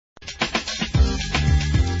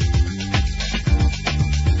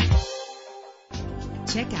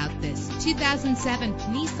Check out this 2007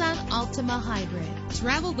 Nissan Altima Hybrid.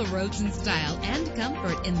 Travel the roads in style and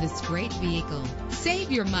comfort in this great vehicle.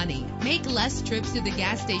 Save your money. Make less trips to the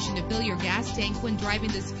gas station to fill your gas tank when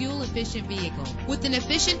driving this fuel-efficient vehicle. With an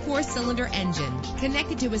efficient 4-cylinder engine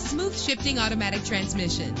connected to a smooth shifting automatic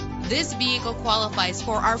transmission, this vehicle qualifies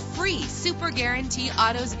for our free Super Guarantee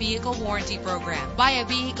Autos Vehicle Warranty Program. Buy a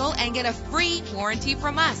vehicle and get a free warranty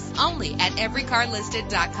from us only at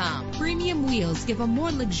everycarlisted.com. Premium wheels give a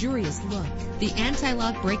more luxurious look. The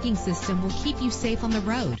anti-lock braking system will keep you safe on the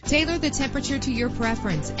road. Tailor the temperature to your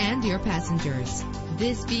preference and your passengers.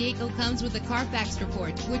 This vehicle comes with a Carfax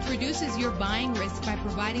report, which reduces your buying risk by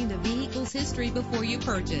providing the vehicle's history before you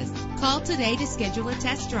purchase. Call today to schedule a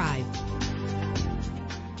test drive.